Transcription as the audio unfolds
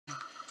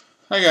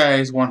Hi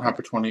guys,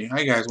 warrenharper20.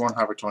 Hi guys,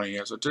 warrenharper20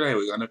 here. So today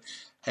we're gonna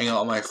hang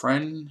out with my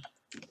friend.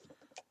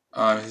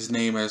 His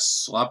name is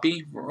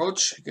Sloppy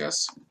Roach, I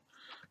guess.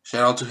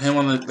 Shout out to him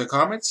on the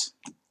comments.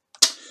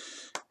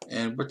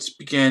 And let's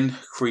begin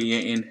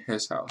creating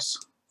his house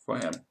for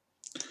him.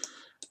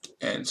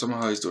 And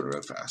somehow he's doing it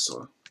real fast.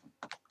 So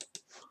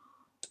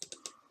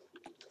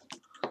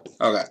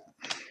okay,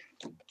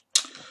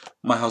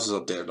 my house is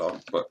up there though,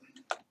 but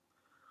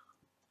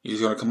he's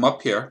gonna come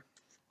up here.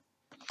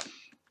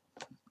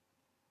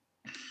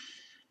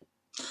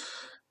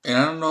 And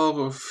I don't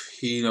know if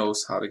he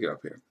knows how to get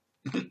up here.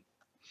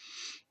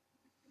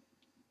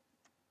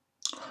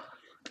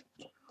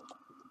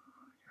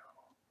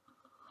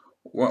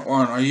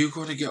 Warren, are you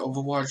going to get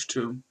Overwatch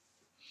too?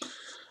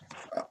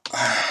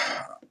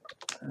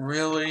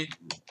 Really?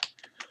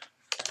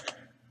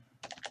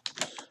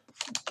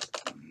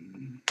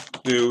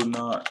 Do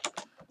not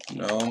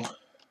know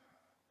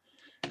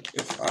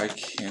if I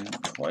can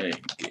play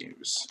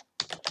games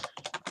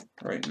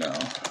right now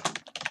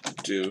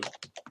due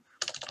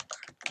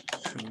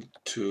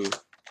to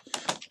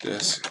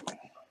this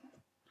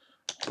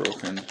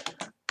broken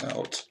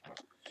out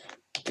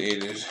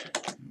dated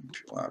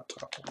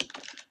laptop.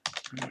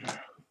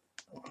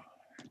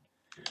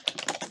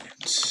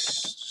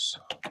 It's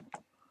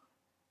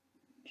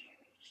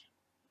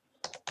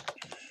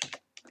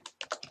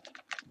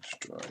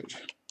destroyed.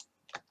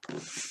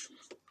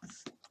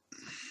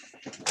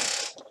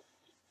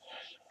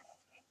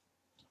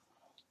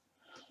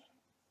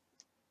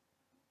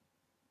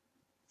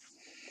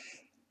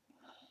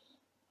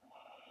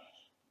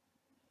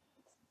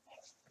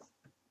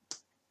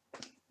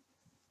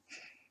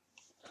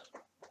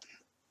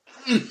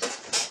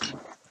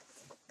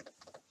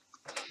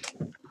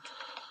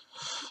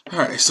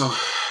 Alright, so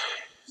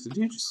did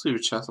you just leave a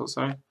chest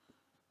outside?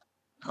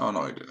 Oh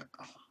no, I didn't.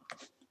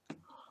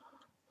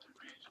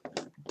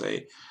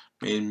 They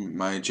made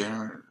my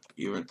generator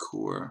even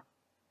cooler.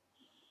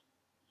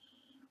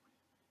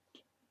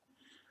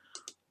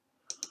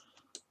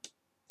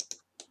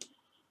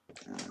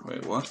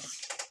 Wait, what?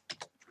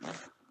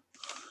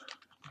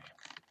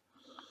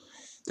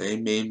 They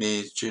made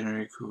my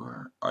generator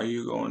cooler. Are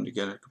you going to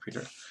get a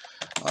computer?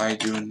 I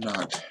do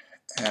not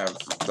have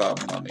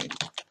the money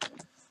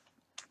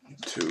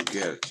to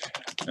get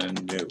a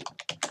new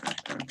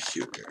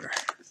computer.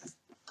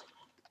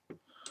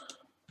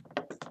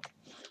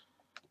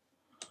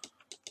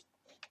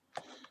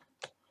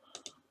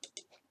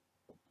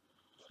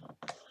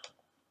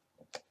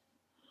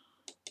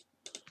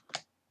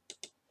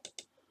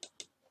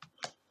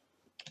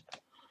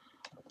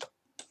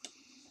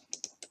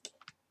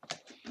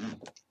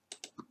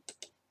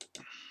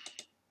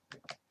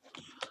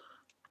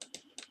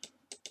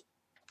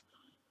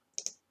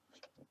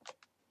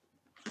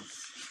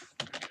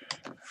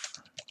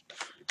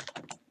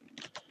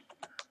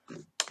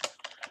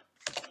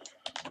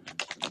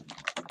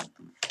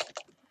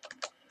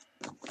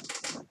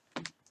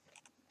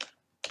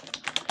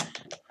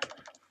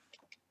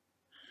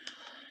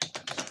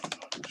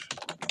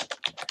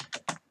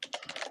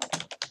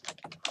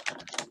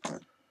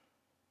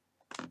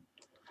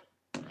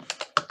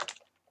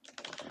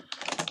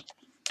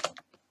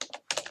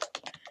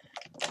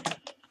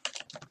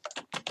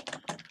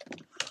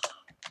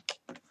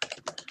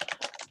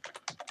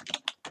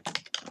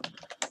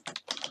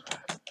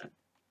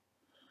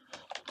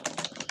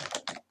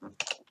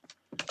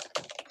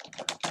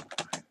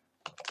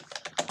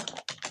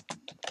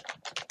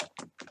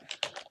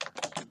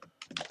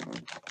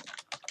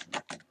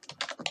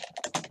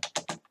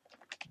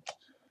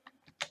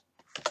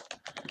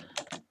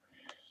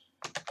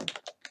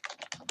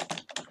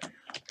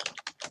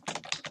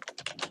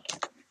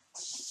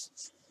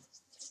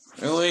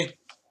 Really?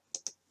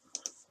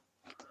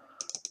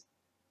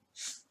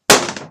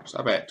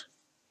 Stop it.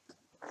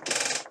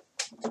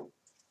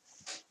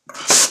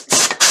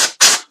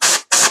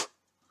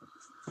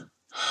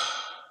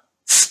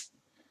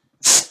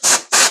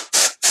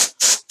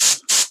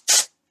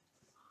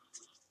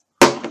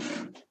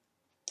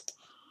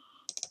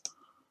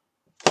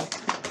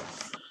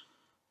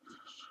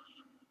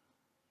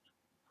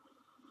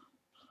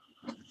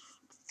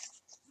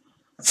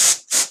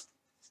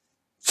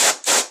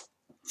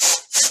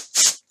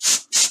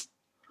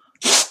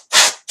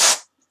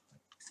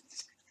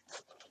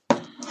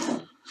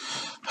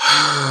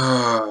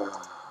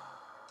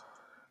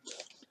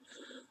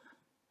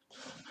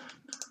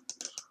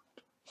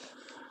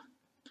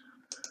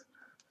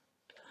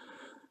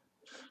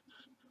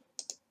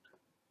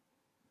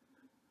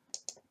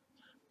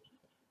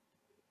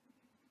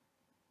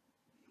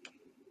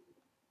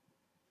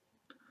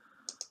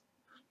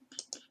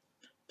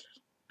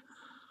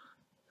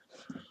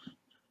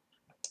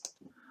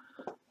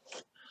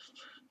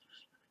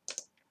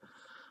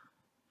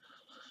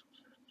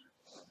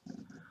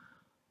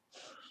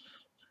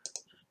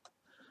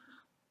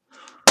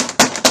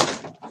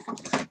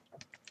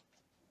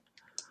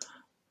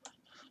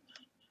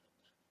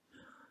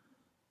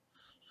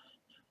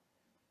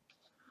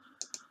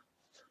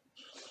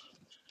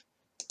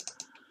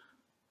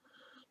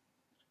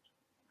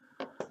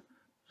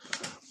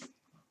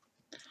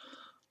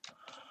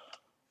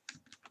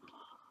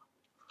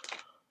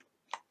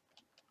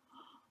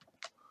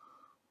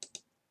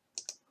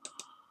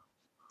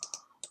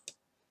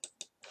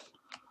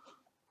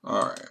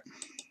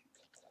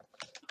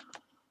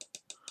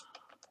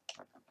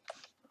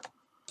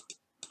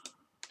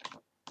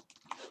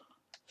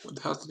 Where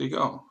the hell did he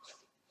go?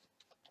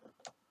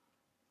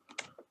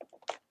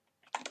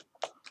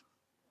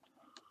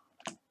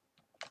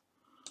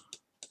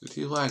 Did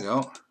he lag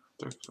out?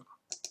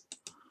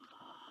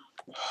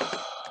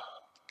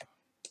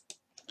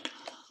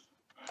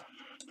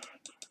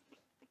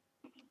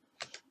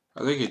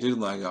 I think he did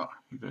lag out.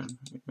 He did.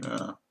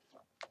 Yeah.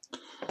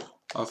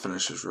 I'll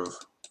finish his roof.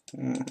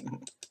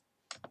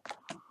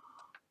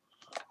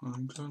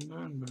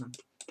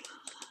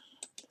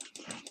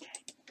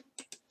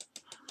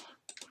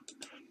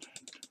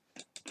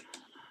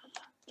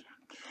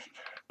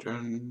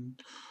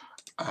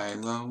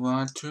 I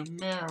want to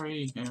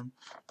marry him,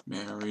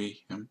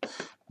 marry him,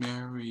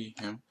 marry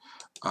him.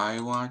 I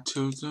want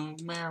to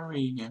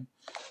marry him.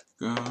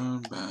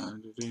 Goodbye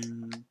to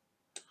do.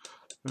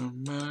 No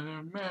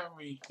matter,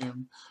 marry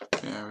him,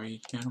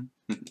 marry him.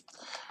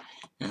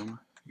 Him,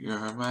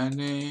 you're my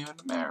name,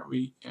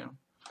 marry him.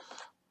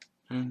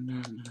 Dun,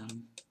 dun,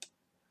 dun.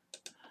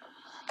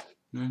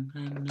 Dun,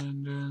 dun,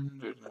 dun, dun,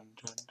 dun,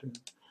 dun, dun.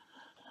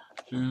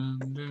 Dun,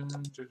 dun,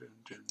 dun,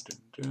 dun,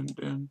 dun,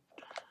 dun,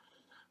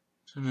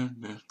 dun,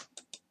 dun.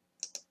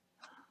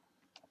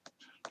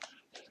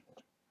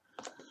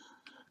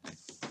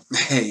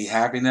 Hey, you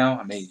happy now?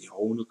 I made a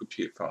whole new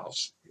computer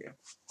files. Yeah.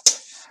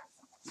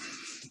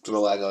 Do the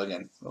lag out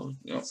again. Oh,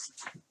 yep.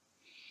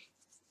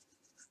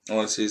 I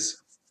want to see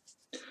his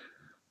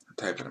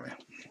type it in me.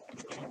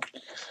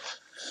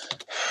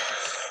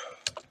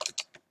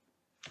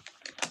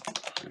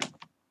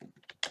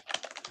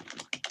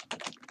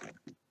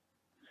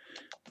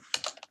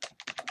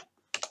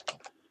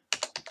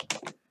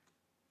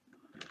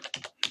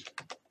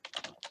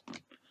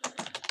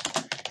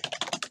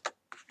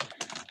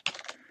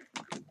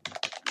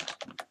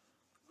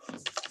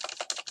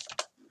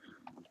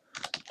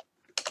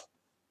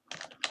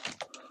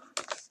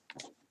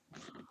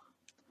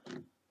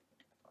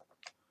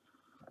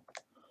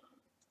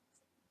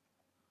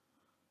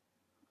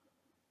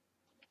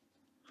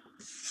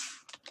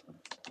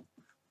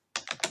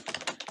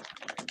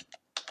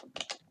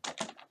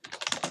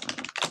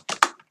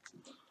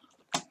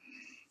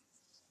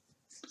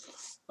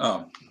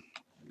 Oh.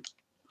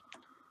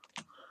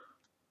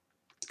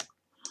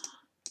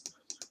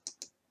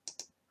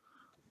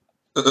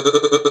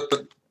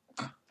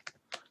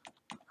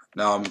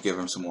 Now I'm gonna give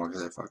him some more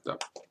because I fucked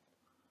up.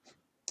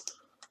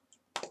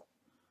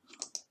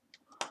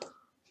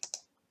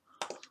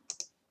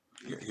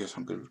 Here's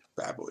some good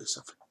bad boy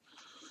stuff.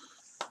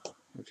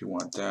 If you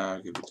want that,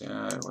 I'll give you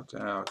that. I want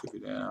that, I'll give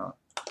you that.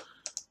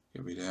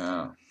 Give me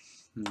that.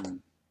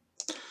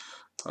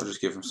 I'll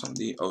just give him some of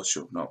the. Oh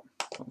shoot, no.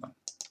 Hold on.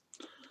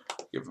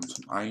 Give him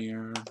some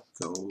iron,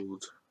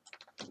 gold.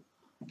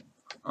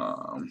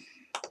 I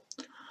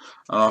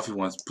don't know if he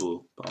wants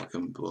blue, but I'll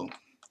give him blue.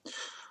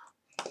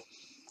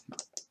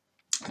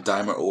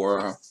 Diamond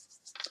ore.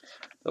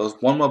 There was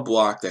one more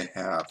block they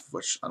have,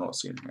 which I don't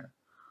see in here.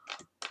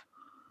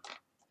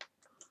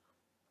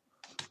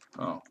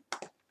 Oh.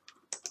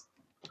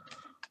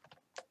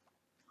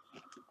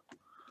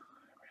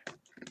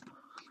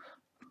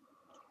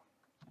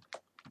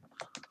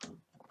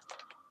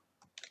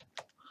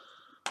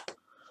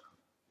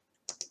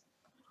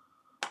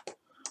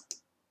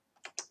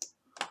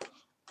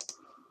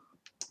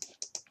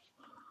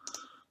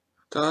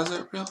 Does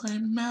it really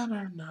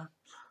matter now?